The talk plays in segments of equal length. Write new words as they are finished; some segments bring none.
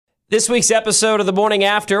This week's episode of The Morning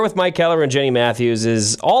After with Mike Kellar and Jenny Matthews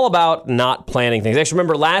is all about not planning things. Actually,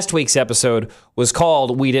 remember last week's episode was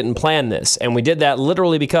called We Didn't Plan This, and we did that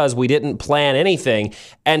literally because we didn't plan anything.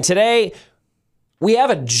 And today, we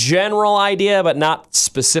have a general idea, but not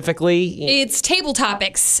specifically. It's table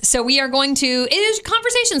topics. So we are going to, it is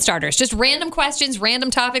conversation starters, just random questions,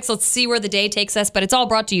 random topics. Let's see where the day takes us. But it's all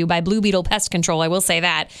brought to you by Blue Beetle Pest Control. I will say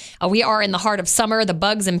that. We are in the heart of summer. The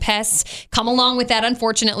bugs and pests come along with that,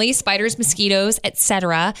 unfortunately. Spiders, mosquitoes,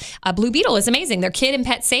 etc. Blue Beetle is amazing. They're kid and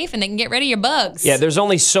pet safe, and they can get rid of your bugs. Yeah, there's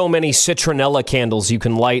only so many citronella candles you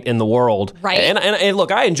can light in the world. Right. And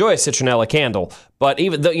look, I enjoy a citronella candle. But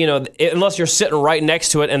even though, unless you're sitting right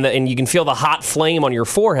next to it and you can feel the hot flame on your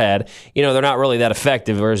forehead, they're not really that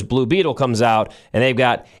effective. Whereas Blue Beetle comes out and they've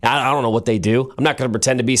got, I don't know what they do. I'm not going to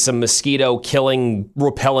pretend to be some mosquito killing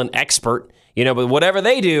repellent expert, but whatever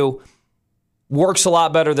they do works a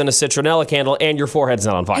lot better than a citronella candle, and your forehead's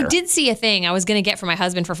not on fire. I did see a thing I was going to get for my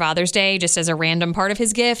husband for Father's Day, just as a random part of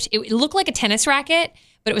his gift. It looked like a tennis racket,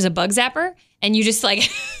 but it was a bug zapper, and you just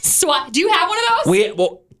swat. Do you have one of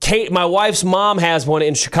those? Kate, my wife's mom has one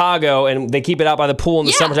in Chicago, and they keep it out by the pool in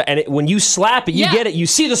the summertime. And when you slap it, you get it. You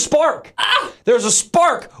see the spark. There's a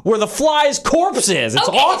spark where the fly's corpse is. It's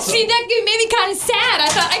awesome. See, that made me kind of sad. I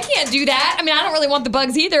thought, I can't do that. I mean, I don't really want the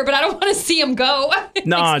bugs either, but I don't want to see them go.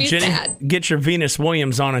 Nah, Jenny, get your Venus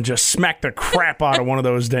Williams on and just smack the crap out of one of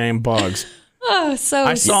those damn bugs. Oh, so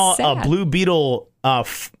I saw sad. a Blue Beetle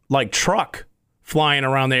truck flying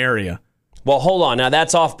around the area. Well, hold on. Now,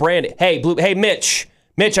 that's off-brand. Hey,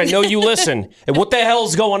 Mitch, I know you listen. And what the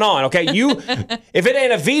hell's going on? Okay, if it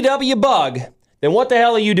ain't a VW bug, then what the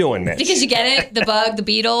hell are you doing, Mitch? Because you get it, the bug, the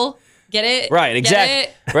beetle, get it? Right, exactly. Get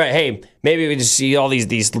it? Right. Hey, maybe we just see all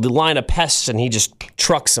these line of pests, and he just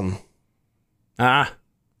trucks them. That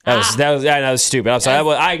was stupid. I'm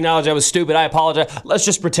sorry. I acknowledge I was stupid. I apologize. Let's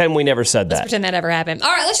just pretend we never said that. Let's pretend that ever happened.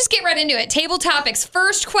 All right, let's just get right into it. Table topics.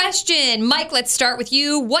 First question, Mike. Let's start with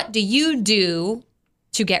you. What do you do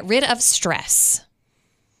to get rid of stress?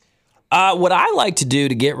 What I like to do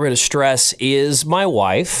to get rid of stress is my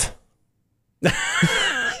wife. That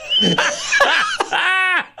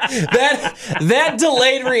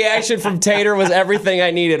delayed reaction from Tater was everything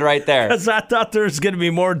I needed right there. Because I thought there was going to be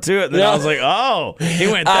more to it. Then I was like, oh, he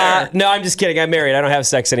went there. No, I'm just kidding. I'm married. I don't have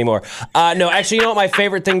sex anymore. No, actually, you know what my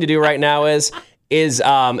favorite thing to do right now is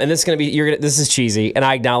and this is going to be, this is cheesy, and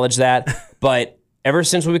I acknowledge that, but ever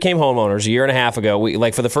since we became homeowners a year and a half ago,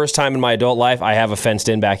 for the first time in my adult life, I have a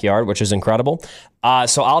fenced-in backyard, which is incredible.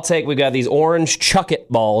 So we've got these orange Chuck-It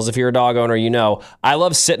balls. If you're a dog owner, you know. I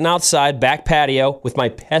love sitting outside, back patio, with my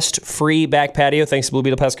pest-free back patio, thanks to Blue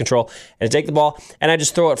Beetle Pest Control, and I take the ball, and I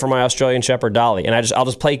just throw it for my Australian Shepherd, Dolly, and I'll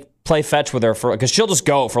just play fetch with her because she'll just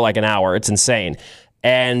go for an hour. It's insane.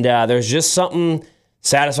 And there's just something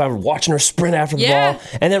satisfying watching her sprint after the ball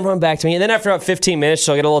and then run back to me. And then after about 15 minutes,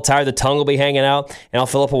 she'll get a little tired. The tongue will be hanging out, and I'll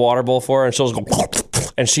fill up a water bowl for her, and she'll just go.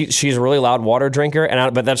 And she's a really loud water drinker,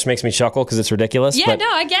 but that just makes me chuckle because it's ridiculous. Yeah, no,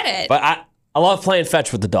 I get it. But I love playing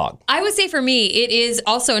fetch with the dog. I would say for me, it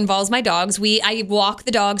also involves my dogs. I walk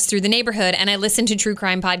the dogs through the neighborhood, and I listen to true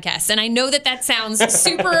crime podcasts. And I know that sounds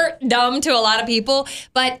super dumb to a lot of people,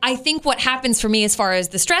 but I think what happens for me as far as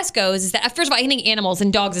the stress goes is that, first of all, I think animals,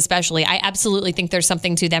 and dogs especially, I absolutely think there's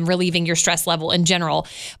something to them relieving your stress level in general.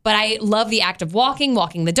 But I love the act of walking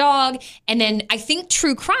the dog. And then I think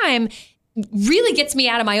true crime really gets me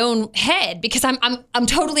out of my own head because I'm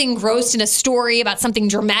totally engrossed in a story about something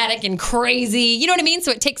dramatic and crazy. You know what I mean?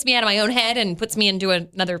 So it takes me out of my own head and puts me into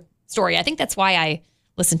another story. I think that's why I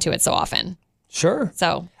listen to it so often. Sure.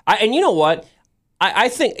 So, and you know what? I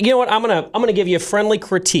think, you know what? I'm gonna give you a friendly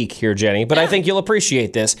critique here, Jenny, but I think you'll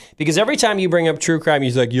appreciate this because every time you bring up true crime,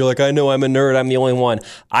 you're like, I know I'm a nerd. I'm the only one.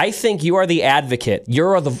 I think you are the advocate.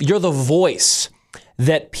 You're the voice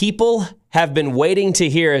that people have been waiting to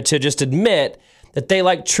hear to just admit that they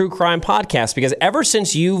like true crime podcasts because ever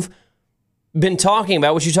since you've been talking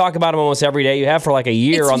about, which you talk about them almost every day, you have for a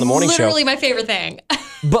year on the morning show. It's literally my favorite thing.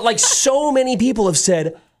 But so many people have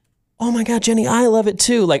said, oh my God, Jenny, I love it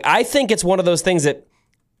too. I think it's one of those things that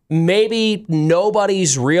maybe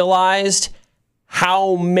nobody's realized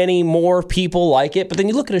how many more people like it. But then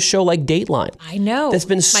you look at a show like Dateline. I know. That's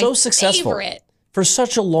been so successful for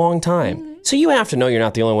such a long time. Mm-hmm. So you have to know you're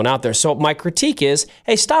not the only one out there. So my critique is,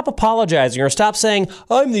 hey, stop apologizing or stop saying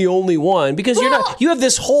I'm the only one because you're not. You have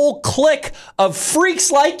this whole clique of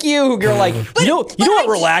freaks like you who are like, you know what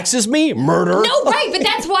relaxes me? Murder. No, right, but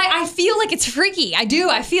that's why I feel like it's freaky. I do.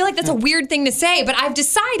 I feel like that's a weird thing to say, but I've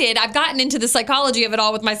gotten into the psychology of it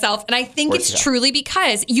all with myself, and I think it's truly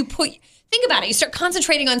because think about it. You start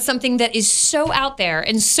concentrating on something that is so out there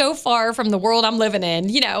and so far from the world I'm living in.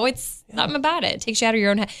 It's something about it. It takes you out of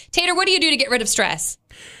your own head. Tater, what do you do to get rid of stress?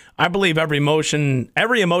 I believe every emotion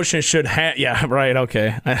should have. Yeah, right.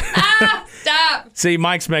 Okay. Stop. See,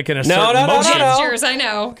 Mike's making a No. Gestures, I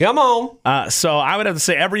know. Come on. So I would have to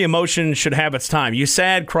say every emotion should have its time. You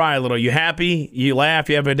sad, cry a little. You happy, you laugh,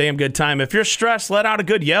 you have a damn good time. If you're stressed, let out a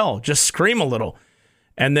good yell. Just scream a little.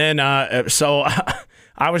 And then, so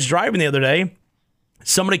I was driving the other day.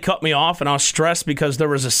 Somebody cut me off, and I was stressed because there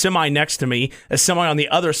was a semi next to me, a semi on the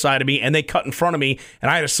other side of me, and they cut in front of me, and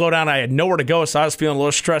I had to slow down. I had nowhere to go, so I was feeling a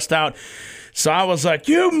little stressed out. So I was like,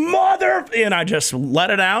 you mother... And I just let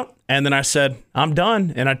it out, and then I said, I'm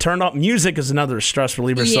done. And I turned up. Music is another stress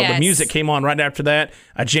reliever, so the music came on right after that.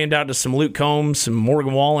 I jammed out to some Luke Combs, some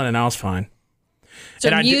Morgan Wallen, and I was fine. So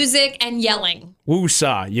music and yelling.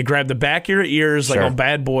 Woo-saw. You grab the back of your ears like on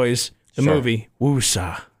Bad Boys, the movie.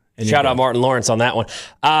 Woo-saw. Shout out Martin Lawrence on that one.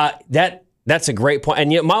 That's a great point.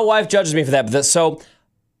 And my wife judges me for that. But so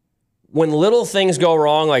when little things go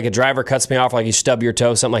wrong, like a driver cuts me off, like you stub your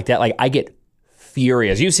toe, something like that, like I get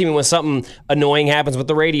furious. You see me when something annoying happens with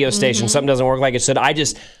the radio station, something doesn't work like it should. I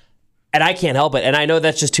can't help it. And I know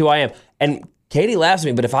that's just who I am. And Katie laughs at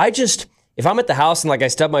me, but if I'm at the house and like I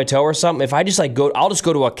stub my toe or something, if I just I'll just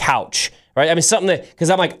go to a couch. Right? I mean, something that, because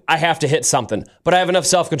I'm like, I have to hit something, but I have enough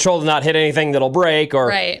self-control to not hit anything that'll break or,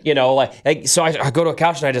 so I go to a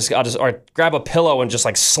couch and I'll grab a pillow and just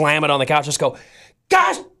like slam it on the couch, just go,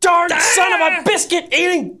 gosh darn son of a biscuit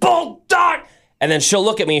eating bulldog. And then she'll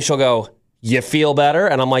look at me and she'll go, you feel better?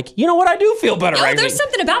 And I'm like, you know what? I do feel better. No, there's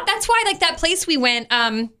something about, that's why like that place we went,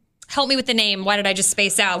 help me with the name. Why did I just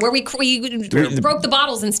space out? Where we broke the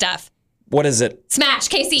bottles and stuff. What is it? Smash,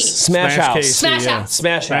 KC. Smash House. KC, Smash House.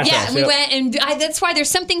 Smash House. Yeah, and we went, and that's why there's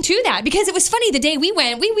something to that. Because it was funny, the day we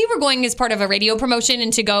went, we were going as part of a radio promotion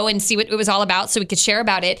and to go and see what it was all about so we could share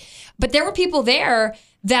about it. But there were people there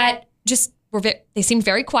that just they seemed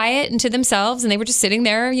very quiet and to themselves, and they were just sitting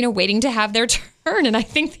there, waiting to have their turn. And I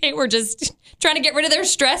think they were just trying to get rid of their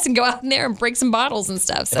stress and go out in there and break some bottles and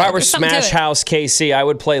stuff. So if I were Smash House KC, I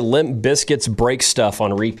would play Limp Bizkit's Break Stuff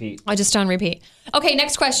on repeat. Just on repeat. Okay,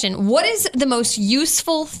 next question. What is the most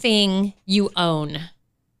useful thing you own?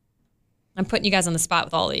 I'm putting you guys on the spot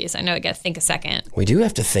with all these. I know I got to think a second. We do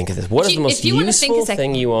have to think of this. What is the most useful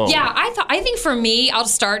thing you own? Yeah, I think for me, I'll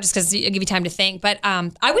start just because I'll give you time to think. But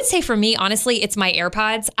I would say for me, honestly, it's my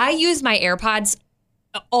AirPods. I use my AirPods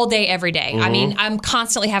all day, every day. I mean, I'm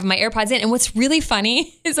constantly having my AirPods in. And what's really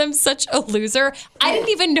funny is I'm such a loser. I didn't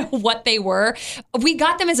even know what they were. We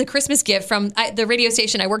got them as a Christmas gift from the radio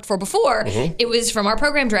station I worked for before. It was from our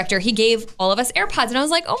program director. He gave all of us AirPods. And I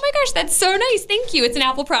was like, oh my gosh, that's so nice. Thank you. It's an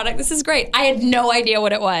Apple product. This is great. I had no idea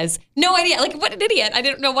what it was. No idea. Like, what an idiot. I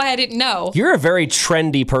didn't know why I didn't know. You're a very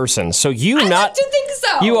trendy person. So I like to think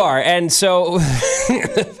so. You are. And so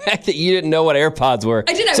the fact that you didn't know what AirPods were.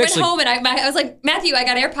 I did. I went home and I was like, Matthew, I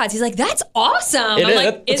got AirPods. He's like, that's awesome. I'm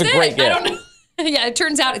like, is it? A great gift. I don't know. Yeah, it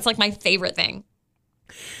turns out it's like my favorite thing.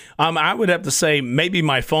 I would have to say maybe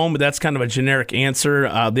my phone, but that's kind of a generic answer.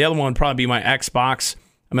 The other one would probably be my Xbox.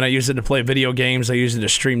 I mean, I use it to play video games. I use it to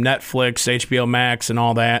stream Netflix, HBO Max, and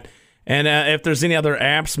all that. And if there's any other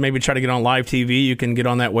apps, maybe try to get on live TV. You can get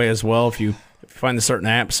on that way as well if you find a certain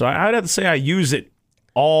app. So I'd have to say I use it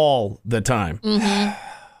all the time.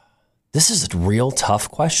 This is a real tough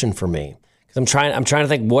question for me. I'm trying to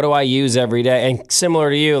think, what do I use every day? And similar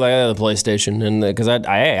to you, like the PlayStation, and because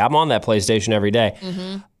I'm on that PlayStation every day.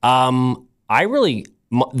 The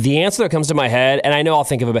answer that comes to my head, and I know I'll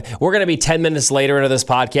think of it, but we're going to be 10 minutes later into this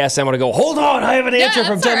podcast, and I'm going to go, hold on, I have an answer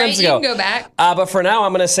from 10 minutes ago. You can go back. But for now,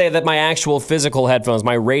 I'm going to say that my actual physical headphones,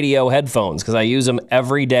 my radio headphones, because I use them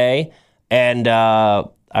every day, and I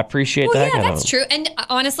appreciate that. Yeah, that's true. And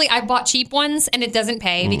honestly, I bought cheap ones, and it doesn't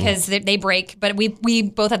pay because they break. But we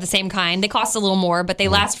both have the same kind. They cost a little more, but they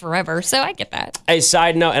last forever. So I get that. A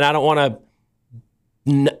side note, and I don't want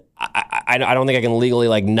to. I don't think I can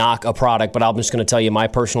legally knock a product, but I'm just going to tell you my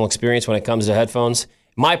personal experience when it comes to headphones.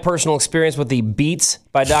 My personal experience with the Beats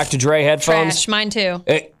by Dr. Dre headphones. Trash, mine too.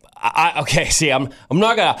 Okay, see, I'm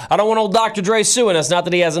not gonna. I don't want old Dr. Dre suing us. Not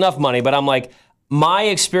that he has enough money, but I'm like. My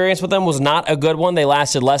experience with them was not a good one. They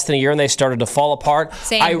lasted less than a year and they started to fall apart.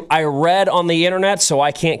 Same. I read on the internet, so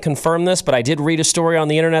I can't confirm this, but I did read a story on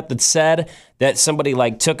the internet that said that somebody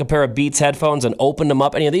took a pair of Beats headphones and opened them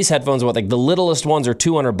up. Any of these headphones were the littlest ones are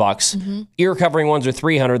 $200. Ear covering ones are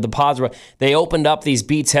 $300. The pods they opened up these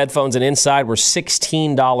Beats headphones and inside were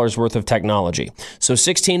 $16 worth of technology. So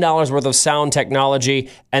 $16 worth of sound technology,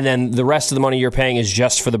 and then the rest of the money you're paying is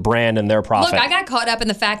just for the brand and their profit. Look, I got caught up in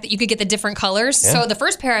the fact that you could get the different colors. So the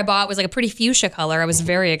first pair I bought was like a pretty fuchsia color. I was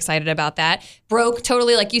very excited about that. Broke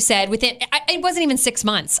totally, like you said, within, it wasn't even 6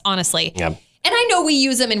 months, honestly. Yep. And I know we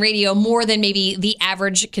use them in radio more than maybe the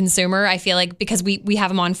average consumer, I feel like, because we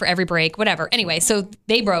have them on for every break, whatever. Anyway, so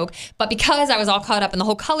they broke. But because I was all caught up in the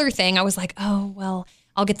whole color thing, I was like, oh, well,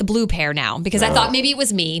 I'll get the blue pair now. Because I thought maybe it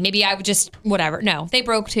was me. Maybe I would just, whatever. No, they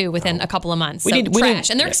broke too within a couple of months.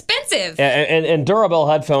 Trash. And they're expensive. And durable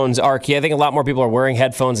headphones are key. I think a lot more people are wearing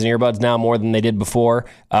headphones and earbuds now more than they did before.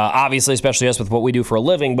 Obviously, especially us with what we do for a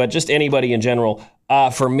living, but just anybody in general.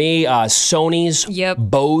 For me, Sony's,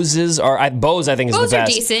 Bose's Bose I think is Bose the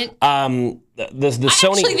best. Are decent. The I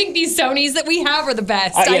Sony. actually think these Sonys that we have are the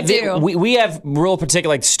best. I do. We have real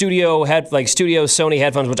particular studio Sony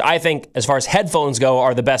headphones, which I think, as far as headphones go,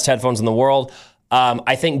 are the best headphones in the world.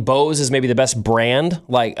 I think Bose is maybe the best brand.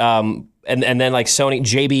 And then like Sony,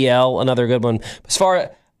 JBL, another good one. As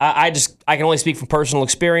far I can only speak from personal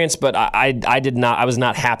experience, but I was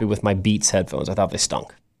not happy with my Beats headphones. I thought they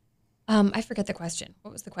stunk. I forget the question.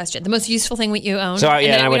 What was the question? The most useful thing you own? So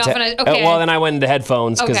then I went then I went into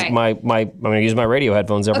headphones because I'm going to use my radio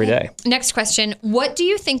headphones every day. Next question. What do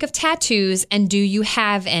you think of tattoos, and do you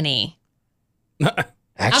have any? Actually,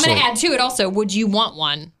 I'm going to add to it also. Would you want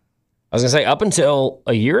one? I was going to say, up until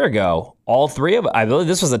a year ago, all three of I believe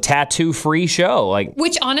this was a tattoo-free show.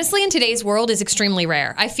 Which honestly in today's world is extremely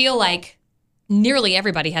rare. I feel like nearly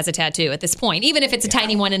everybody has a tattoo at this point, even if it's a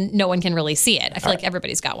tiny one and no one can really see it. I feel like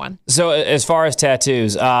everybody's got one. So as far as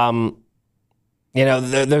tattoos,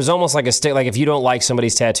 there's almost like a stick. Like if you don't like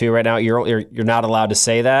somebody's tattoo right now, you're not allowed to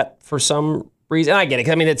say that for some reason. I get it.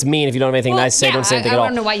 'Cause, I mean, it's mean if you don't have anything nice to say. Don't say anything at all. I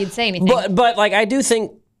don't know why you'd say anything. But like I do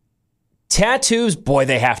think tattoos, boy,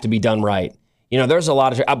 they have to be done right. There's a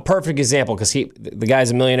lot of a perfect example because the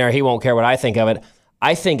guy's a millionaire. He won't care what I think of it.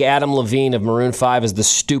 I think Adam Levine of Maroon 5 is the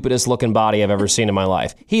stupidest looking body I've ever seen in my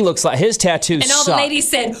life. He looks like his tattoos and all suck. the ladies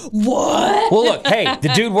said, what? Well, look, hey, the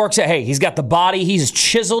dude works he's got the body. He's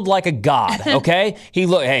chiseled like a god, okay?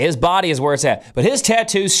 His body is where it's at. But his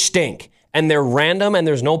tattoos stink. And they're random, and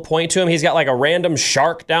there's no point to him. He's got like a random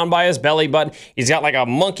shark down by his belly button. He's got like a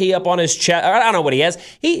monkey up on his chest. I don't know what he has.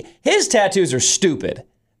 His tattoos are stupid.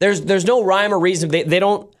 There's no rhyme or reason. They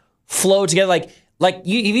don't flow together. Like have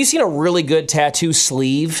you seen a really good tattoo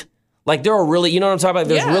sleeve? Like they're you know what I'm talking about?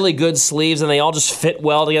 There's really good sleeves and they all just fit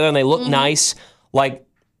well together and they look nice. Like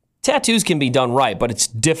tattoos can be done right, but it's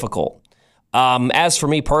difficult. As for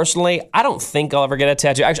me personally, I don't think I'll ever get a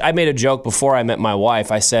tattoo. Actually, I made a joke before I met my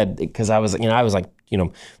wife. I said, because I was like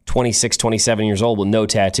 26, 27 years old with no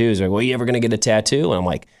tattoos. Like, well, you ever going to get a tattoo? And I'm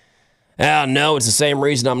like, oh, no, it's the same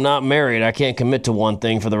reason I'm not married. I can't commit to one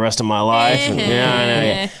thing for the rest of my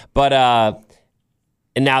life. But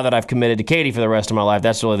and now that I've committed to Katie for the rest of my life,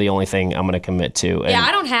 that's really the only thing I'm going to commit to. And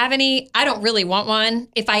I don't have any. I don't really want one.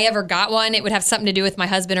 If I ever got one, it would have something to do with my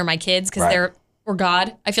husband or my kids because or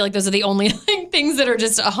God. I feel like those are the only things that are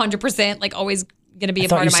just 100% always going to be a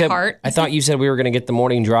part of my heart. I thought you said we were going to get the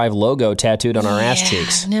Morning Drive logo tattooed on our ass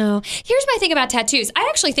cheeks. No. Here's my thing about tattoos. I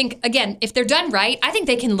actually think, again, if they're done right, I think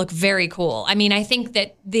they can look very cool. I mean, I think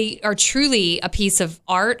that they are truly a piece of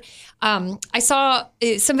art. I saw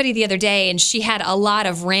somebody the other day, and she had a lot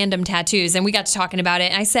of random tattoos, and we got to talking about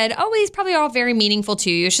it. And I said, oh, these probably are all very meaningful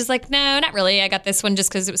to you. She's like, no, not really. I got this one just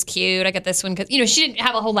because it was cute. I got this one because, she didn't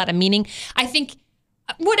have a whole lot of meaning. I think,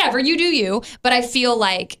 whatever, you do you. But I feel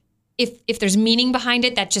like if there's meaning behind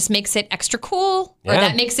it, that just makes it extra cool, or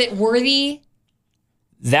that makes it worthy.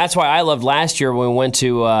 That's why I loved last year when we went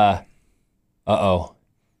to,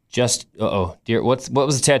 Dear, what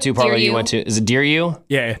was the tattoo parlor you went to? Is it Dear You?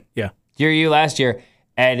 Yeah. Dear You last year.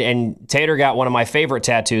 And Tater got one of my favorite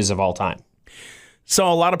tattoos of all time. So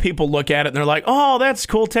a lot of people look at it and they're like, oh, that's a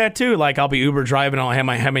cool tattoo. Like I'll be Uber driving, I'll have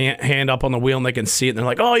my hand up on the wheel and they can see it. And they're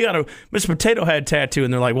like, oh, you got a Mr. Potato Head tattoo.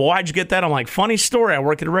 And they're like, well, why'd you get that? I'm like, funny story. I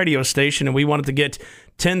work at a radio station and we wanted to get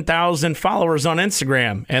 10,000 followers on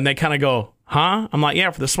Instagram. And they kind of go, huh? I'm like, yeah,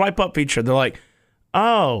 for the swipe up feature. They're like,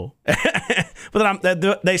 oh. But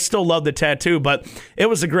then they still love the tattoo. But it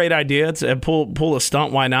was a great idea to pull a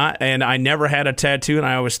stunt. Why not? And I never had a tattoo, and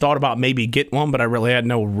I always thought about maybe get one, but I really had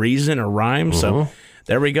no reason or rhyme. So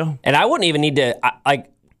there we go. And I wouldn't even need to,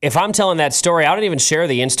 if I'm telling that story, I don't even share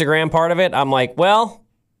the Instagram part of it. I'm like, well,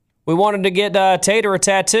 we wanted to get Tater a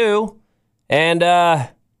tattoo. And he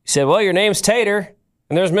said, well, your name's Tater.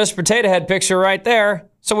 And there's Mr. Potato Head picture right there.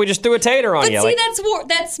 So we just threw a tater on you. But see,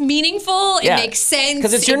 that's meaningful. It makes sense.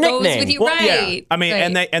 Because it's your nickname. Goes with you, right. Yeah. I mean,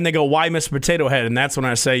 right. and they go, why Mr. Potato Head? And that's when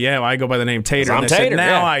I say, yeah, I go by the name Tater. And they Tater, said,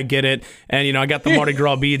 now I get it. And, I got the Mardi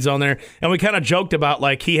Gras beads on there. And we kind of joked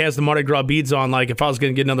about, he has the Mardi Gras beads on. Like, if I was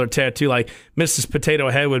going to get another tattoo, Mrs.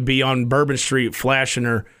 Potato Head would be on Bourbon Street flashing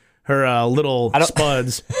her her little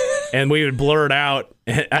spuds, and we would blur it out,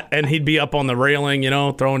 and he'd be up on the railing,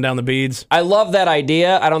 throwing down the beads. I love that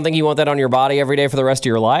idea. I don't think you want that on your body every day for the rest of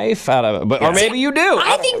your life, or maybe you do.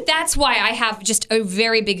 I think that's why I have just a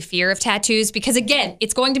very big fear of tattoos, because again,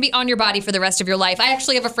 it's going to be on your body for the rest of your life. I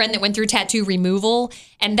actually have a friend that went through tattoo removal,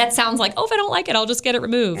 and that sounds like, if I don't like it, I'll just get it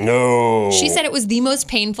removed. No. She said it was the most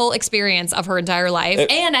painful experience of her entire life,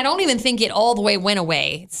 and I don't even think it all the way went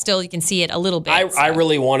away. Still, you can see it a little bit. I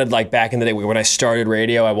really wanted, back in the day when I started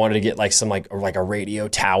radio, I wanted to get some like a radio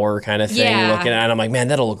tower kind of thing looking at, and I'm like, man,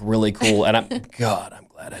 that'll look really cool. And I'm glad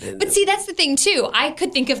I didn't. But see, that's the thing too. I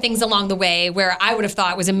could think of things along the way where I would have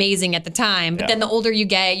thought was amazing at the time, but then the older you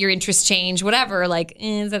get, your interests change, whatever.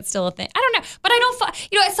 Is that still a thing? I don't know. But I don't,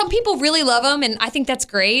 some people really love them, and I think that's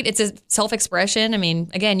great. It's a self-expression. I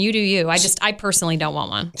mean, again, you do you. I personally don't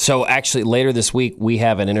want one. So actually, later this week, we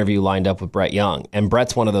have an interview lined up with Brett Young, and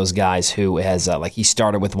Brett's one of those guys who has, he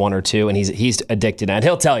started with one or two, and he's addicted. And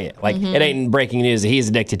he'll tell you, it ain't breaking news that he's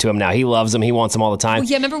addicted to them now. He loves them. He wants them all the time. Well,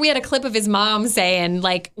 yeah, remember we had a clip of his mom saying,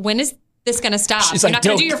 when is this going to stop? You're not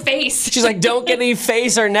going to do your face. She's like, don't get any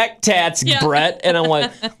face or neck tats, Brett. And I'm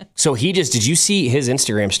like, so did you see his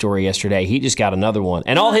Instagram story yesterday? He just got another one.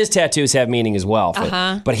 And all his tattoos have meaning as well.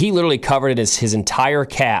 But he literally covered it as his entire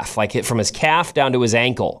calf, from his calf down to his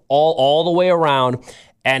ankle, all the way around.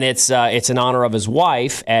 And it's in honor of his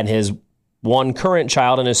wife and his one current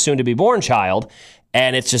child and his soon-to-be born child.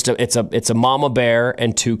 And it's just it's a mama bear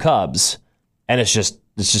and two cubs. And it's just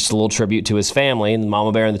a little tribute to his family and the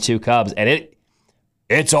mama bear and the two cubs. And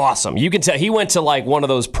it's awesome. You can tell he went to one of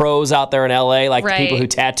those pros out there in LA, the people who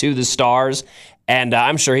tattoo the stars. And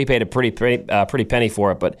I'm sure he paid a pretty penny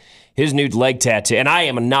for it. But his new leg tattoo, and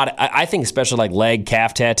I think especially leg,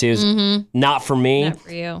 calf tattoos, not for me. Not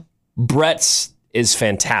for you. Brett's is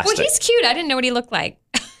fantastic. Well, he's cute. I didn't know what he looked like.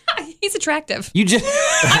 He's attractive. You just...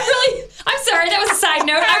 I'm sorry, that was a side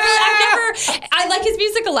note. I like his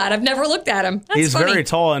music a lot. I've never looked at him. That's He's funny. very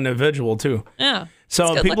tall individual, too. Yeah.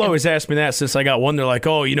 So people always ask me that since I got one. They're like,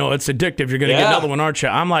 it's addictive. You're going to get another one, aren't you?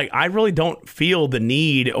 I'm like, I really don't feel the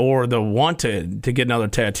need or the want to get another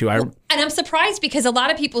tattoo. And I'm surprised because a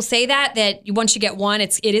lot of people say that once you get one,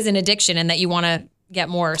 it is an addiction and that you want to get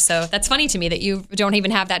more. So that's funny to me that you don't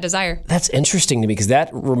even have that desire. That's interesting to me because that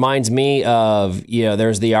reminds me of,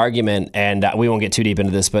 there's the argument, and we won't get too deep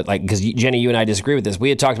into this, but because Jenny, you and I disagree with this. We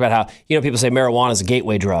had talked about how, people say marijuana is a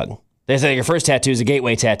gateway drug. They say your first tattoo is a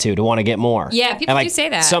gateway tattoo to want to get more. Yeah, people do say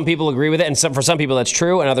that. Some people agree with it, and for some people that's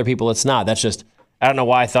true, and other people it's not. That's just, I don't know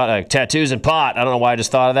why I thought tattoos and pot. I don't know why I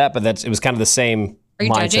just thought of that, but it was kind of the same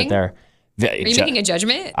mindset judging? there. Are you making a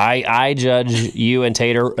judgment? I judge you and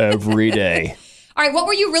Tater every day. All right, what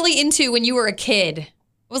were you really into when you were a kid?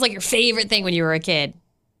 What was your favorite thing when you were a kid?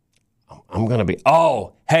 I'm going to be,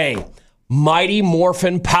 hey, Mighty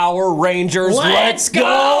Morphin Power Rangers, let's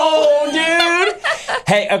go, dude.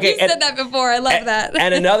 Hey, okay. You said that before. I love that.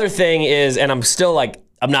 And another thing is, and I'm still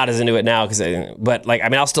I'm not as into it now but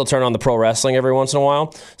I'll still turn on the pro wrestling every once in a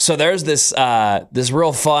while. So there's this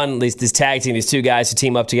real fun, this tag team, these two guys who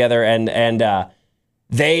team up together and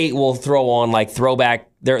they will throw on throwback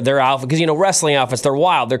their outfit because wrestling outfits, they're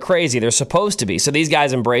wild, they're crazy, they're supposed to be. So these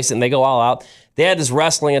guys embrace it and they go all out. They had this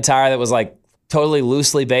wrestling attire that was totally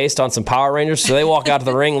loosely based on some Power Rangers. So they walk out to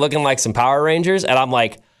the ring looking like some Power Rangers, and I'm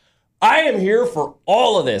like, I am here for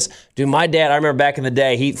all of this, dude. My dad, I remember back in the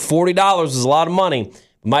day, $40 was a lot of money.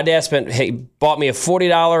 My dad bought me a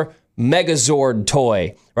 $40 Megazord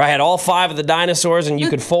toy, where I had all 5 of the dinosaurs, and you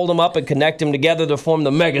could fold them up and connect them together to form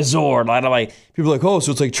the Megazord. People are like,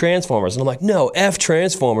 so it's like Transformers. And I'm like, no, F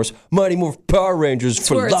Transformers, Mighty Morphin Power Rangers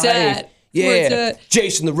for life. Yeah,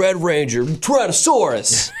 Jason the Red Ranger,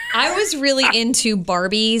 Tyrannosaurus. I was really into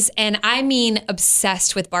Barbies, and I mean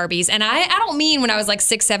obsessed with Barbies. And I don't mean when I was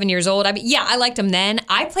 6, 7 years old. I liked them then.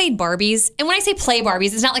 I played Barbies. And when I say play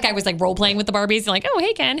Barbies, it's not like I was role-playing with the Barbies. Like, oh,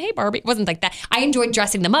 hey, Ken, hey, Barbie. It wasn't like that. I enjoyed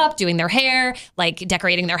dressing them up, doing their hair,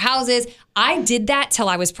 decorating their houses. I did that till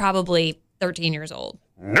I was probably 13 years old.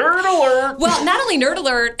 Nerd alert! Well, not only nerd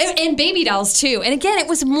alert, and baby dolls too. And again, it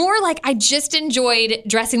was more I just enjoyed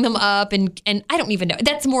dressing them up, and I don't even know.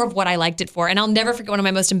 That's more of what I liked it for. And I'll never forget one of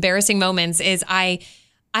my most embarrassing moments is I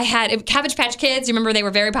had Cabbage Patch Kids. You remember they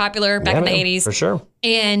were very popular back in the 80s. For sure.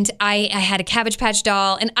 And I had a Cabbage Patch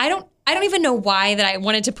doll, and I don't even know why that I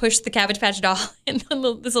wanted to push the Cabbage Patch doll in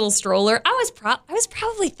this little stroller. I was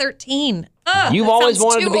probably 13. You've always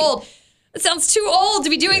wanted to be old. It sounds too old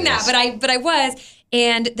to be doing that, but I was.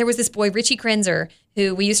 And there was this boy, Richie Krenzer,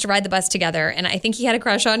 who we used to ride the bus together. And I think he had a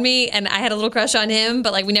crush on me and I had a little crush on him,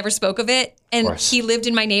 but like we never spoke of it. And he lived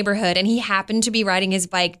in my neighborhood and he happened to be riding his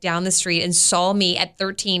bike down the street and saw me at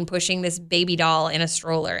 13 pushing this baby doll in a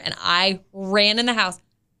stroller. And I ran in the house.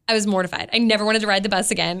 I was mortified. I never wanted to ride the bus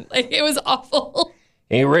again. Like it was awful.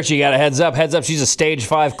 Hey, Richie, got a heads up. Heads up, she's a stage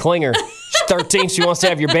 5 clinger. She's 13. She wants to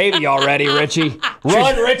have your baby already, Richie.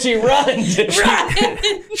 Run, Richie, run.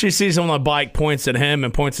 She sees him on the bike, points at him,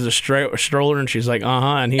 and points at a stroller, and she's like,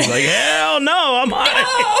 and he's like, hell no, I'm on.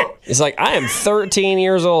 It's like, I am 13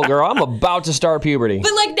 years old, girl. I'm about to start puberty.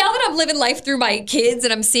 But like now that I'm living life through my kids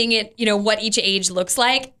and I'm seeing it, what each age looks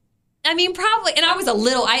like, I mean, probably, and I was a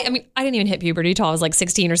little, I didn't even hit puberty until I was like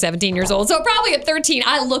 16 or 17 years old. So probably at 13,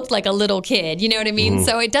 I looked like a little kid, you know what I mean? Mm-hmm.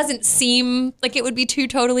 So it doesn't seem like it would be too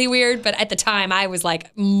totally weird, but at the time I was like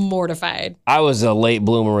mortified. I was a late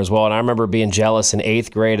bloomer as well, and I remember being jealous in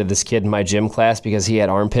 8th grade of this kid in my gym class because he had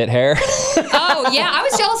armpit hair. Oh, yeah, I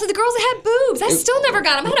was jealous of the girls that had boobs. I still never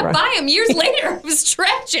got them. I had to buy them years later. It was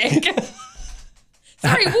tragic.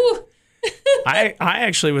 Sorry, woo. I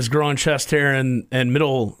actually was growing chest hair in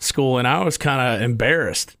middle school, and I was kind of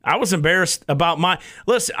embarrassed. I was embarrassed about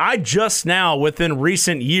listen, I just now, within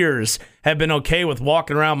recent years, have been okay with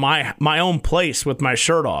walking around my own place with my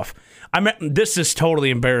shirt off. This is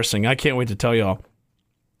totally embarrassing. I can't wait to tell y'all.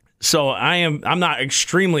 So I'm not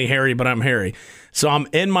extremely hairy, but I'm hairy. So I'm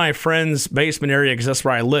in my friend's basement area because that's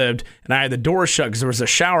where I lived, and I had the door shut because there was a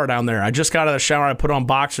shower down there. I just got out of the shower, I put on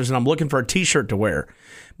boxers, and I'm looking for a t-shirt to wear.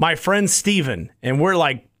 My friend Steven, and we're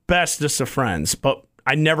like bestest of friends, but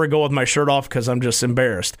I never go with my shirt off because I'm just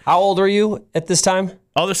embarrassed. How old are you at this time?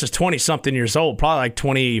 Oh, this is 20-something years old, probably like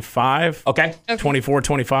 25. Okay. 24,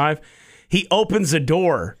 25. He opens the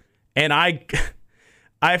door, and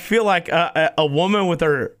I feel like a woman with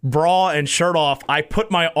her bra and shirt off. I put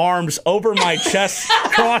my arms over my chest,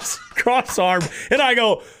 cross-armed, and I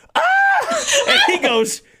go, ah! And he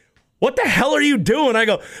goes, what the hell are you doing? I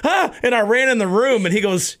go, and I ran in the room, and he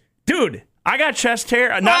goes, dude, I got chest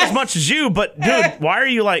hair, not as much as you, but dude, why are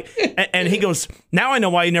you like, and he goes, now I know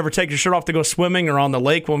why you never take your shirt off to go swimming or on the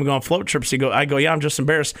lake when we go on float trips. I go, yeah, I'm just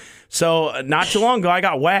embarrassed. So not too long ago, I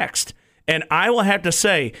got waxed, and I will have to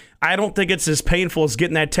say, I don't think it's as painful as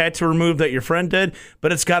getting that tattoo removed that your friend did,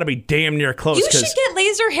 but it's got to be damn near close. You should get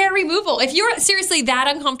laser hair removal. If you're seriously that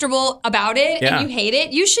uncomfortable about it and you hate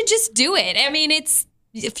it, you should just do it. I mean, it's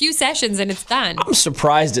a few sessions and it's done. I'm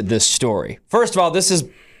surprised at this story. First of all, this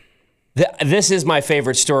is my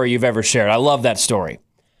favorite story you've ever shared. I love that story.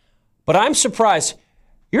 But I'm surprised.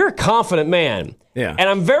 You're a confident man. Yeah. And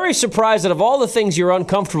I'm very surprised that of all the things you're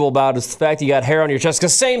uncomfortable about is the fact you got hair on your chest.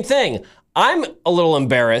 Because same thing. I'm a little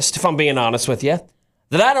embarrassed, if I'm being honest with you,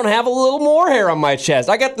 that I don't have a little more hair on my chest.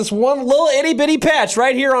 I got this one little itty bitty patch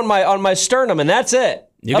right here on my sternum, and that's it.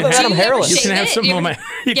 Other than that, I'm hairless. You can have some of my.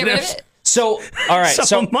 Get rid of it. So, all right.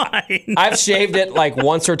 Some of mine. I've shaved it like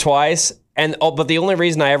once or twice, but the only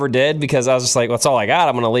reason I ever did, because I was just like, well, that's all I got.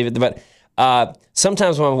 I'm going to leave it. But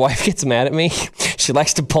sometimes when my wife gets mad at me, she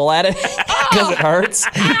likes to pull at it because it hurts.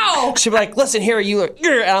 Ow! She'll be like, listen here, you look,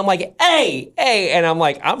 and I'm like, hey, and I'm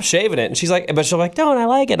like, I'm shaving it. And she's like, but she'll be like, don't, I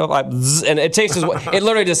like it. I'm like, zzz, and it takes, it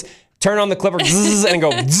literally just turn on the clipper, zzz, and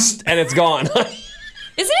go, zzz, and it's gone.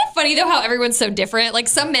 Isn't it funny, though, how everyone's so different? Like,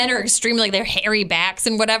 some men are extremely, like, they're hairy backs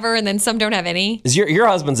and whatever, and then some don't have any. Your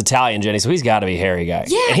husband's Italian, Jenny, so he's got to be a hairy guy.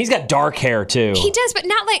 Yeah. And he's got dark hair, too. He does, but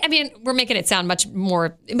not like, I mean, we're making it sound much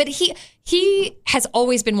more, but he has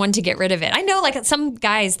always been one to get rid of it. I know, like, some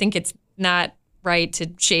guys think it's not right to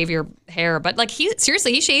shave your hair, but, like, he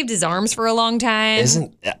shaved his arms for a long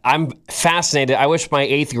time. I'm fascinated. I wish my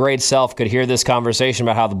 8th grade self could hear this conversation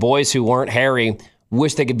about how the boys who weren't hairy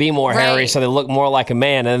wish they could be more hairy so they look more like a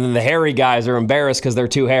man, and then the hairy guys are embarrassed because they're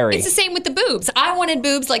too hairy. It's the same with the boobs. I wanted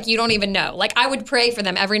boobs like you don't even know. Like, I would pray for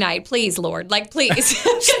them every night. Please, Lord. Like, please.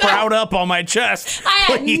 Sprout up on my chest. I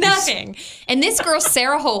had nothing. And this girl,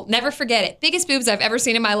 Sarah Holt, never forget it. Biggest boobs I've ever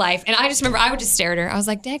seen in my life. And I just remember I would just stare at her. I was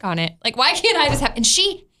like, dag on it. Like, why can't I just have... And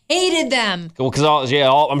she hated them. Well, because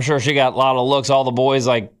I'm sure she got a lot of looks. All the boys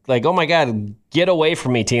like, oh my God, get away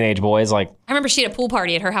from me, teenage boys. Like, I remember she had a pool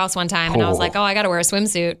party at her house one time, and I was like, oh, I got to wear a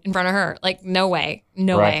swimsuit in front of her. Like, no way,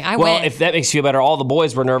 no way. I went. If that makes you feel better, all the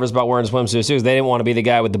boys were nervous about wearing swimsuits too. They didn't want to be the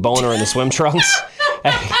guy with the boner and the swim trunks.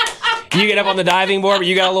 You get up on the diving board, but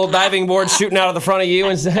you got a little diving board shooting out of the front of you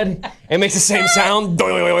instead. It makes the same sound.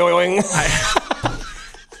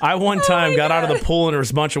 I one time got out of the pool and there was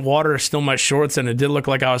a bunch of water still in my shorts, and it did look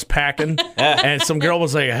like I was packing. And some girl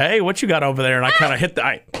was like, hey, what you got over there? And I kind of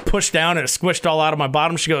I pushed down and it squished all out of my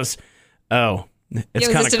bottom. She goes, oh, It's It was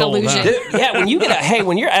kind just of an cold. illusion. Huh? When you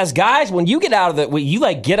get out of the, when you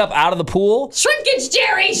like get up out of the pool. Shrinkage,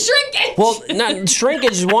 Jerry, shrinkage. Well, not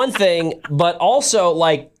shrinkage is one thing, but also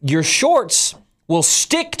like your shorts will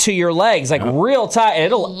stick to your legs like real tight. And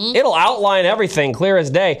it'll outline everything clear as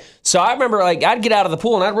day. So I remember like I'd get out of the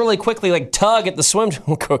pool and I'd really quickly like tug at the swim.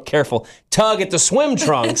 Careful, tug at the swim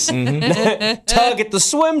trunks, tug at the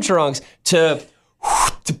swim trunks to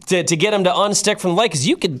get them to unstick from the leg because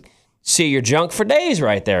you could see your junk for days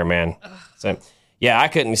right there, man. So. Yeah, I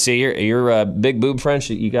couldn't see your big boob friend.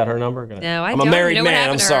 You got her number? No, I'm a married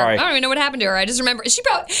man. I'm sorry. I don't even know what happened to her. I just remember and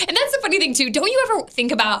that's the funny thing too. Don't you ever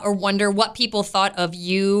think about or wonder what people thought of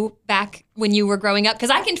you back when you were growing up?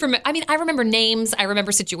 Because I remember names, I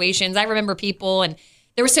remember situations, I remember people, and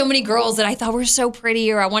there were so many girls that I thought were so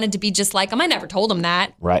pretty, or I wanted to be just like them. I never told them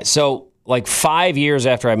that. Right. So, like 5 years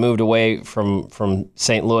after I moved away from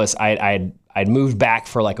St. Louis, I'd moved back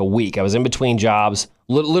for like a week. I was in between jobs,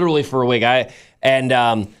 literally for a week.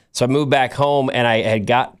 So I moved back home, and I had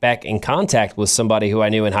got back in contact with somebody who I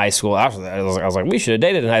knew in high school. I was like, we should have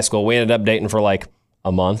dated in high school. We ended up dating for like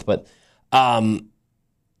a month, but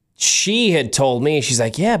she had told me, she's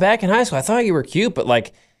like, yeah, back in high school, I thought you were cute, but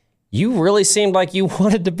like, you really seemed like you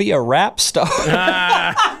wanted to be a rap star.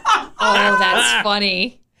 Oh, that's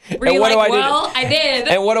funny. Were you like, I did.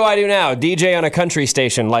 And what do I do now? DJ on a country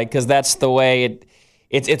station, like, because that's the way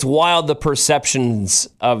it's wild, the perceptions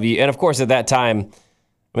of you. And of course, at that time,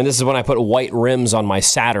 I mean, this is when I put white rims on my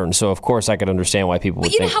Saturn, so of course I could understand why people would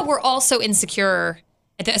think. But you know how we're all so insecure,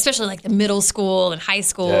 especially like the middle school and high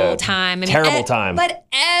school time. I mean, terrible time. But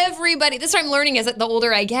everybody, this is what I'm learning as the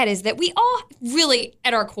older I get, is that we all really,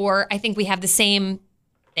 at our core, I think we have the same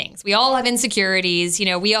things. We all have insecurities. You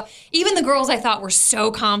know, even the girls I thought were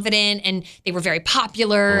so confident and they were very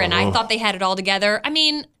popular and I thought they had it all together. I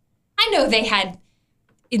mean, I know they had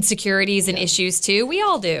insecurities and issues too. We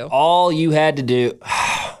all do. All you had to do,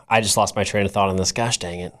 I just lost my train of thought on this. Gosh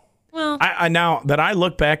dang it. Well, I now that I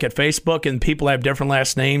look back at Facebook and people have different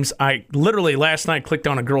last names, I literally last night clicked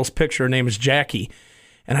on a girl's picture. Her name is Jackie.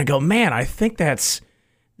 And I go, man, I think that's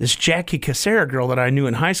this Jackie Casera girl that I knew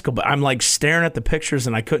in high school, but I'm like staring at the pictures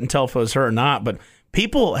and I couldn't tell if it was her or not. But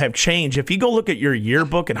people have changed. If you go look at your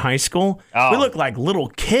yearbook in high school, we look like little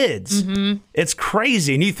kids. Mm-hmm. It's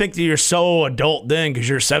crazy. And you think that you're so adult then because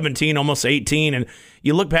you're 17, almost 18. And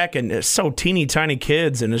you look back and it's so teeny tiny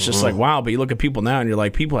kids. And it's just like, wow. But you look at people now and you're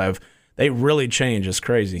like, they really change. It's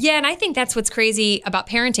crazy. Yeah, and I think that's what's crazy about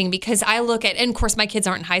parenting because I look at, and of course my kids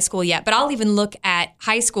aren't in high school yet, but I'll even look at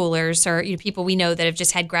high schoolers or people we know that have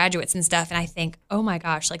just had graduates and stuff, and I think, oh my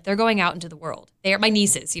gosh, like they're going out into the world. They are my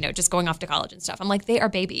nieces, just going off to college and stuff. I'm like, they are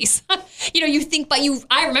babies. You think, but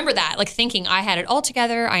I remember that, like thinking I had it all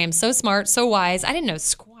together. I am so smart, so wise. I didn't know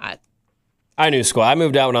squat. I knew squat. I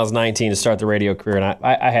moved out when I was 19 to start the radio career, and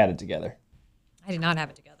I had it together. I did not have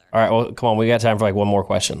it together. All right, well, come on. We got time for like one more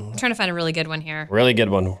question. I'm trying to find a really good one here. Really good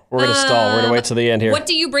one. We're going to stall. We're going to wait till the end here. What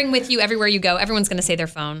do you bring with you everywhere you go? Everyone's going to say their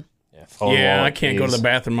phone. Phone wallet, I can't go to the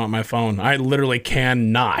bathroom on my phone. I literally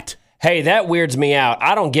cannot. Hey, that weirds me out.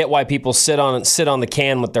 I don't get why people sit on the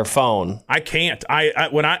can with their phone. I can't.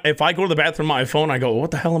 If I go to the bathroom on my phone, I go, what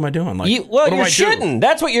the hell am I doing? Like, you shouldn't.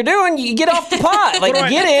 That's what you're doing. You get off the pot. Like,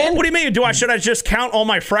 get in. What do you mean? Should I just count all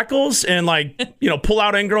my freckles and pull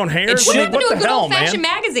out ingrown hairs? What happened to a good hell, old-fashioned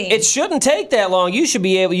man? magazine? It shouldn't take that long. You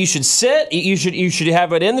should sit. You should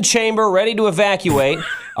have it in the chamber, ready to evacuate.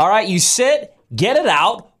 All right, you sit, get it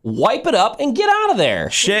out. Wipe it up and get out of there.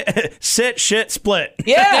 Sit, shit, split.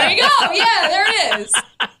 Yeah. There you go. Yeah, there it is.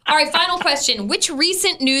 All right, final question. Which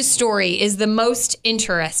recent news story is the most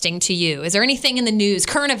interesting to you? Is there anything in the news,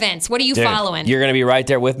 current events? What are you following? You're going to be right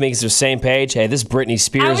there with me because they're the same page. Hey, this Britney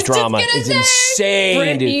Spears drama is insane,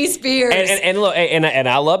 Britney Spears. And look, and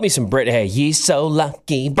I love me some Britney. Hey, you so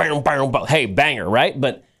lucky. Hey, banger, right?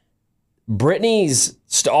 But Britney's,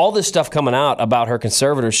 all this stuff coming out about her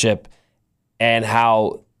conservatorship and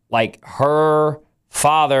how her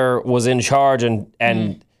father was in charge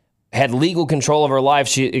and had legal control of her life.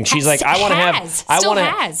 She's like, I want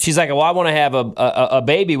to have a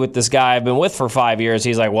baby with this guy I've been with for 5 years.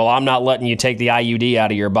 He's like, well, I'm not letting you take the IUD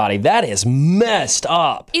out of your body. That is messed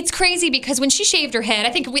up. It's crazy because when she shaved her head, I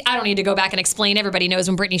think I don't need to go back and explain. Everybody knows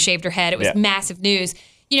when Britney shaved her head, it was massive news.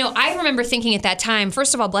 I remember thinking at that time,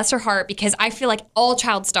 first of all, bless her heart, because I feel like all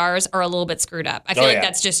child stars are a little bit screwed up. I feel like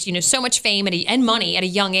that's just, so much fame and money at a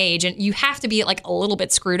young age, and you have to be like a little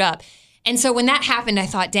bit screwed up. And so when that happened, I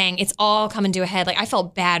thought, dang, it's all coming to a head. Like, I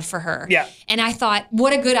felt bad for her. Yeah. And I thought,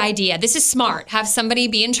 what a good idea. This is smart. Have somebody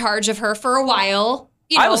be in charge of her for a while,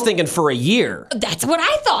 I was thinking for a year. That's what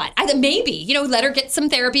I thought. I thought maybe, let her get some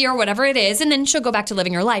therapy or whatever it is, and then she'll go back to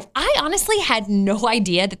living her life. I honestly had no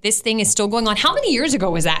idea that this thing is still going on. How many years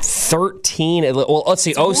ago was that? 13. Well, let's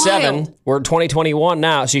see. It's 07. wild. We're 2021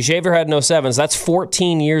 now. She shaved her head in 07. So that's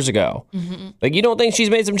 14 years ago. Like, you don't think she's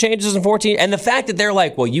made some changes in 14? And the fact that they're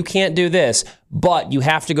like, well, you can't do this, but you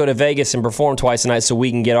have to go to Vegas and perform twice a night so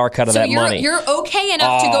we can get our cut of that money. You're okay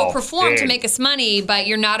enough to go perform to make us money, but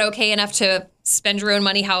you're not okay enough to spend your own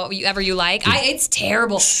money however you like. It's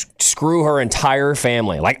terrible. Screw her entire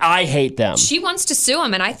family. Like, I hate them. She wants to sue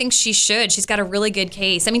him, and I think she should. She's got a really good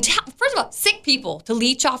case. I mean, first of all, sick people to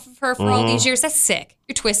leech off of her for all these years. That's sick.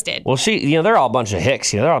 You're twisted. Well, they're all a bunch of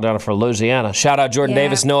hicks. They're all down for Louisiana. Shout out Jordan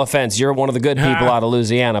Davis. No offense. You're one of the good people out of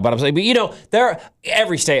Louisiana. But I'm saying, they're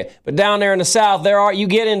every state. But down there in the South, you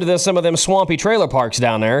get into some of them swampy trailer parks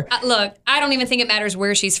down there. Look, I don't even think it matters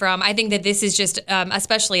where she's from. I think that this is just,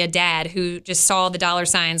 especially a dad who just saw the dollar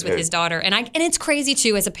signs with his daughter. And it's crazy,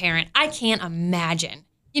 too, as a parent. I can't imagine.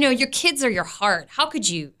 Your kids are your heart. How could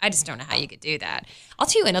you? I just don't know how you could do that. I'll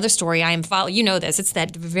tell you another story I am following. You know this. It's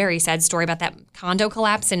that very sad story about that condo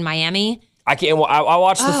collapse in Miami. I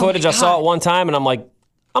watched the footage. I saw it one time, and I'm like,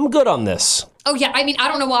 I'm good on this. Oh, yeah. I mean, I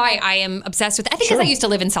don't know why I am obsessed with it. I think because I used to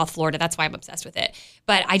live in South Florida. That's why I'm obsessed with it.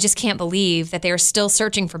 But I just can't believe that they're still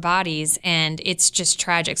searching for bodies, and it's just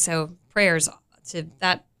tragic. So prayers to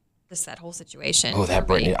that whole situation. Oh, that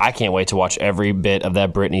Britney. I can't wait to watch every bit of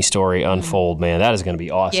that Britney story unfold, man. That is going to be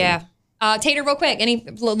awesome. Yeah. Tater, real quick, any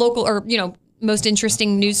local or, most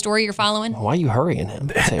interesting news story you're following? Why are you hurrying him?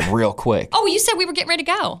 Say it real quick. Oh, you said we were getting ready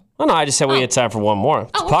to go. Oh, no, I just said we had time for one more.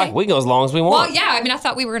 Okay. We can go as long as we want. Well, yeah, I mean, I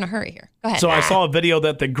thought we were going to hurry here. Go ahead. So I saw a video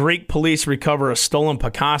that the Greek police recover a stolen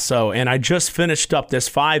Picasso, and I just finished up this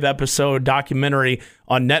 5-episode documentary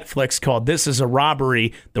on Netflix called This Is a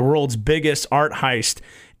Robbery, the world's biggest art heist.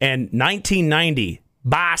 And 1990,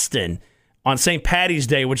 Boston, on St. Paddy's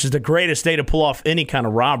Day, which is the greatest day to pull off any kind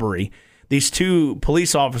of robbery, these two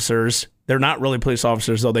police officers, they're not really police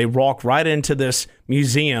officers, though, they walk right into this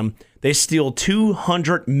museum. They steal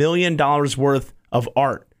 $200 million worth of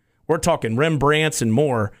art. We're talking Rembrandts and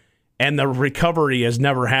more, and the recovery has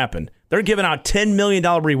never happened. They're giving out $10 million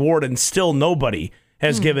reward, and still nobody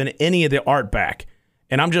has given any of the art back.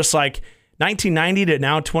 And I'm just like, 1990 to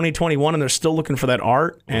now 2021, and they're still looking for that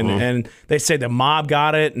art. And they say the mob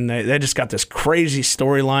got it, and they just got this crazy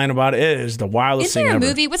storyline about it. It is the wildest thing ever. Is there a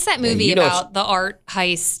movie? What's that movie about the art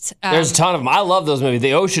heist? There's a ton of them. I love those movies.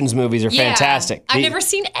 The Oceans movies are fantastic. I've never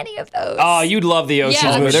seen any of those. Oh, you'd love the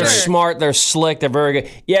Oceans movies. They're sure. smart. They're slick. They're very good.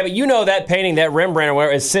 Yeah, but that painting, that Rembrandt or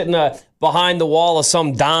whatever, is sitting behind the wall of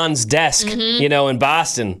some Don's desk, in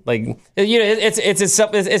Boston. Like,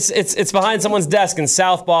 it's behind someone's desk in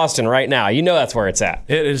South Boston right now. That's where it's at.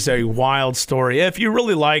 It is a wild story. If you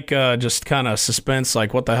really like just kind of suspense,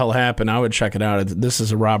 like what the hell happened, I would check it out. This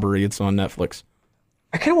Is a Robbery. It's on Netflix.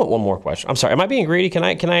 I kind of want one more question. I'm sorry. Am I being greedy? Can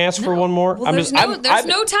I ask for one more? Well, there's no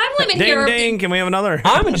time limit here. Ding, can we have another?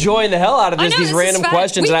 I'm enjoying the hell out of these random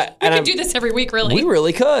questions. We could do this every week, really. We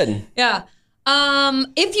really could. Yeah.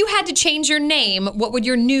 If you had to change your name, what would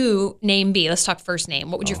your new name be? Let's talk first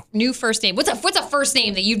name. What would your new first name? What's a first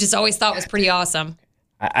name that you just always thought was pretty awesome?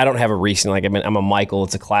 I don't have a recent, I'm a Michael.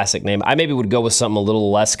 It's a classic name. I maybe would go with something a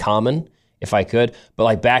little less common if I could. But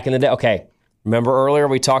like back in the day, okay, remember earlier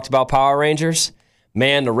we talked about Power Rangers?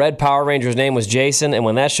 Man, the red Power Ranger's name was Jason. And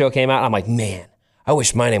when that show came out, I'm like, man, I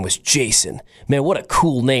wish my name was Jason. Man, what a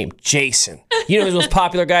cool name, Jason. Who's the most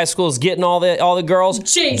popular guy at school is getting all the girls?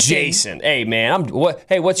 Jason. Hey, man,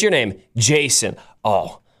 what's your name? Jason.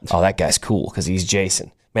 Oh, that guy's cool because he's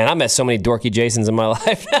Jason. Man, I met so many dorky Jasons in my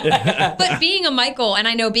life. But being a Michael, and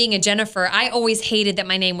I know being a Jennifer, I always hated that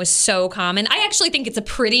my name was so common. I actually think it's a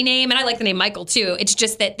pretty name, and I like the name Michael, too. It's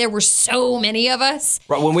just that there were so many of us.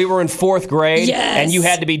 Right, when we were in 4th grade, and you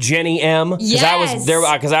had to be Jenny M. Because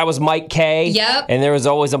I was Mike K. Yep. And there was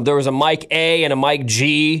a Mike A, and a Mike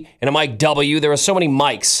G, and a Mike W. There were so many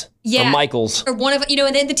Mikes. Yeah. Or Michaels. Or one of,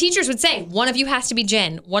 and then the teachers would say, one of you has to be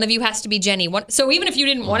Jen. One of you has to be Jenny. So even if you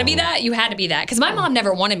didn't want to be that, you had to be that. Because my mom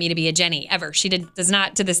never wanted me to be a Jenny, ever. She does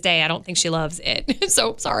not, to this day. I don't think she loves it.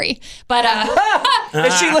 So, sorry. But,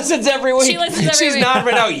 she listens every week. She's not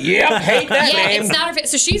right now. Yep, hate that name. It's not her.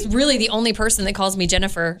 So she's really the only person that calls me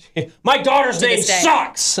Jennifer. My daughter's name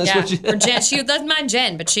sucks. Or Jen. She doesn't mind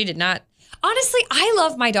Jen, but she did not. Honestly, I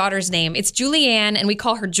love my daughter's name. It's Julianne, and we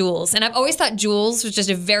call her Jules. And I've always thought Jules was just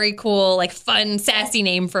a very cool, fun, sassy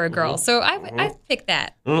name for a girl. So I picked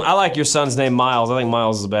that. I like your son's name, Miles. I think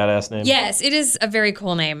Miles is a badass name. Yes, it is a very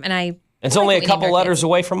cool name. And it's only a couple letters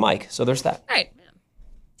away from Mike, so there's that. All right.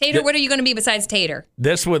 Tater, what are you going to be besides Tater?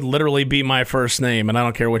 This would literally be my first name, and I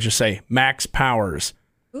don't care what you say. Max Powers.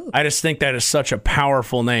 I just think that is such a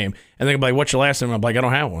powerful name. And they're like, what's your last name? I'm like, I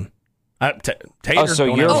don't have one. Tater. So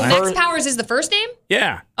don't you're have one. Max Powers is the first name?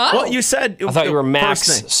 Yeah. Oh. Well, you said... I thought you were Max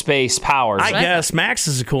first name. Space Powers. I guess. Max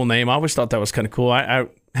is a cool name. I always thought that was kind of cool. I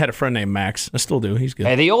had a friend named Max. I still do. He's good.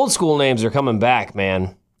 Hey, the old school names are coming back,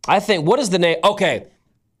 man. I think, what is the name? Okay.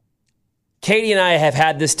 Katie and I have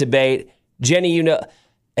had this debate. Jenny, you know...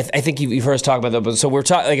 I think you've heard us talk about that, but so we're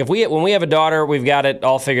talking like when we have a daughter, we've got it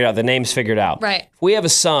all figured out. The name's figured out. Right. If we have a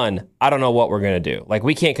son, I don't know what we're gonna do. Like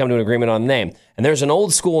we can't come to an agreement on the name. And there's an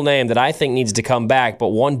old school name that I think needs to come back, but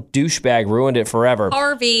one douchebag ruined it forever.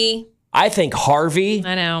 Harvey. I think Harvey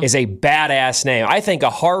is a badass name. I think a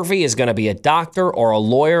Harvey is gonna be a doctor or a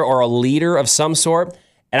lawyer or a leader of some sort.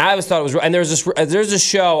 And I always thought it was. And there's this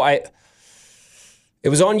show It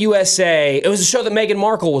was on USA. It was a show that Meghan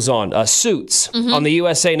Markle was on, Suits, on the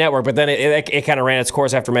USA Network. But then it kind of ran its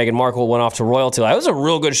course after Meghan Markle went off to royalty. It was a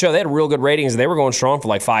real good show. They had real good ratings. They were going strong for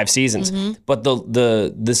like 5 seasons. But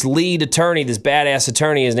this lead attorney, this badass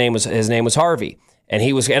attorney, his name was Harvey,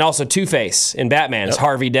 and also Two-Face in Batman. It's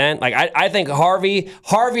Harvey Dent. Like I think Harvey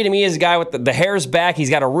to me is a guy with the hair's back. He's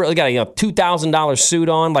got a $2,000 suit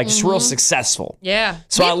on, like just real successful. Yeah.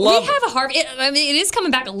 So we have a Harvey. It is coming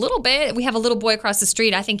back a little bit. We have a little boy across the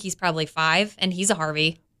street. I think he's probably 5, and he's a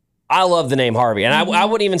Harvey. I love the name Harvey, and I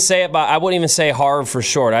wouldn't even say it. I wouldn't even say Harv for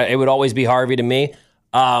short. It would always be Harvey to me.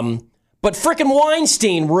 But frickin'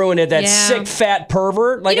 Weinstein ruined it. That sick fat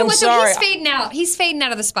pervert. Like, you know I'm what, sorry. He's fading out. He's fading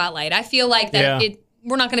out of the spotlight. I feel like that.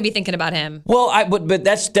 We're not going to be thinking about him. Well, but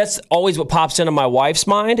that's always what pops into my wife's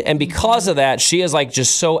mind, and because of that, she is like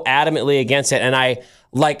just so adamantly against it. And I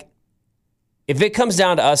like, if it comes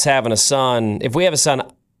down to us having a son, if we have a son,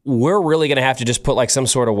 we're really going to have to just put like some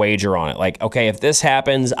sort of wager on it. Like, okay, if this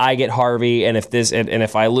happens, I get Harvey, and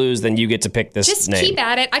if I lose, then you get to pick this name. Just keep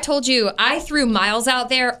at it. I told you, I threw Miles out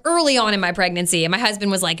there early on in my pregnancy, and my husband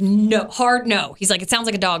was like, no, hard no. He's like, it sounds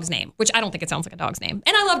like a dog's name, which I don't think it sounds like a dog's name.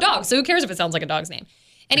 And I love dogs, so who cares if it sounds like a dog's name?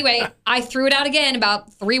 Anyway, I threw it out again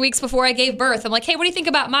about 3 weeks before I gave birth. I'm like, hey, what do you think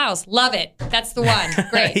about Miles? Love it. That's the one.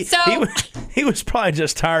 Great. So he was probably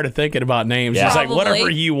just tired of thinking about names. Yeah. He's like, whatever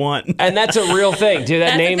you want. And that's a real thing, dude.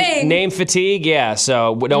 That name fatigue. Yeah.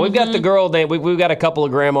 So no, we've got the girl name. We've got a couple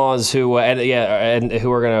of grandmas who and who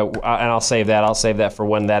are gonna. And I'll save that. I'll save that for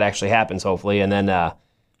when that actually happens, hopefully. And then.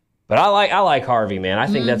 But I like Harvey, man. I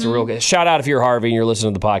think that's a real good shout out if you're Harvey and you're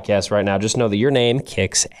listening to the podcast right now. Just know that your name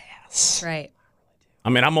kicks ass. Right. I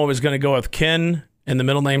mean, I'm always going to go with Ken, and the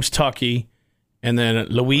middle name's Tucky, and then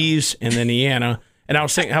Louise, and then Iana. And I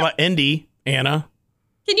was thinking, how about Indy, Anna?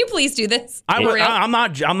 Can you please do this? I'm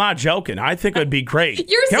not joking. I think it would be great.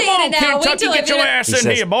 You're Come saying on, it now. Kentucky, get your ass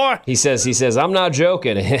in here, boy. He says, I'm not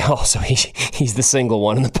joking. And also, he's the single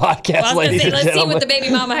one in the podcast, Well, ladies and let's see gentlemen. what the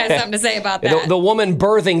baby mama has something to say about that. The woman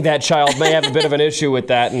birthing that child may have a bit of an issue with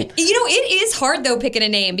that. And you know, it is hard, though, picking a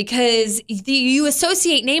name because you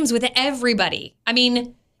associate names with everybody. I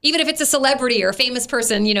mean, even if it's a celebrity or a famous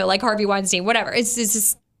person, you know, like Harvey Weinstein, whatever. It's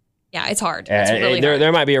just, yeah, it's hard. It's really hard.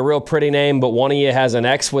 There might be a real pretty name, but one of you has an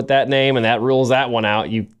X with that name, and that rules that one out.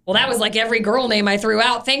 Well, that was like every girl name I threw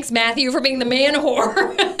out. Thanks, Matthew, for being the man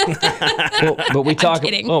whore. but we talk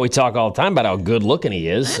all the time about how good looking he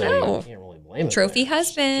is. So you can't really blame him. Trophy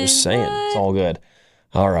husband. Just saying, it's all good.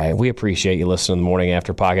 All right, we appreciate you listening to the Morning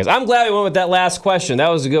After podcast. I'm glad we went with that last question. That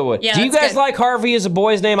was a good one. Yeah, do you guys good. like Harvey as a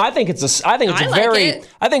boy's name? I think it's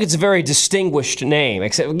a very distinguished name.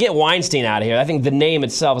 Except get Weinstein out of here. I think the name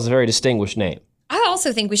itself is a very distinguished name. I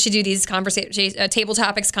also think we should do these table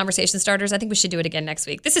topics, conversation starters. I think we should do it again next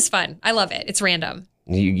week. This is fun. I love it. It's random.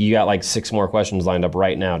 You got like 6 more questions lined up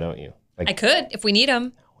right now, don't you? I could if we need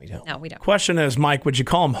them. No, we don't. Question is, Mike, would you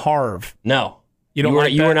call him Harv? No. You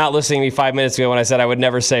were not listening to me 5 minutes ago when I said I would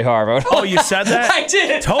never say Harv. Oh, you said that? I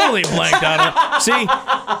did. Totally blanked on it. See,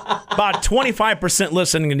 about 25%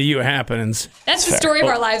 listening to you happens. That's the story of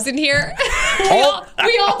our lives in here. we all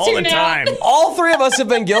all the time. All 3 of us have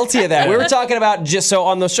been guilty of that. We were talking about just so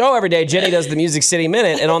on the show every day. Jenny does the Music City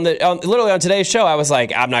Minute, and literally on today's show, I was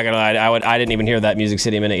like, I'm not gonna lie, I didn't even hear that Music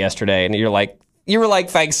City Minute yesterday, and you were like,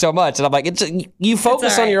 thanks so much, and I'm like, you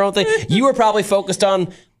focus on your own thing. You were probably focused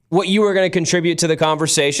on what you were going to contribute to the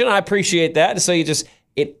conversation. I appreciate that. So I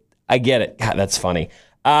get it. God, that's funny.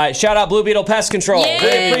 Shout out Blue Beetle Pest Control.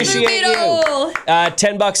 Yay, we appreciate Blue Beetle. you.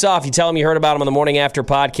 $10 off. You tell them you heard about them on the Morning After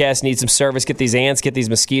podcast. Need some service. Get these ants, get these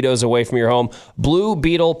mosquitoes away from your home.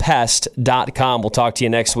 BlueBeetlePest.com. We'll talk to you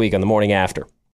next week on the Morning After.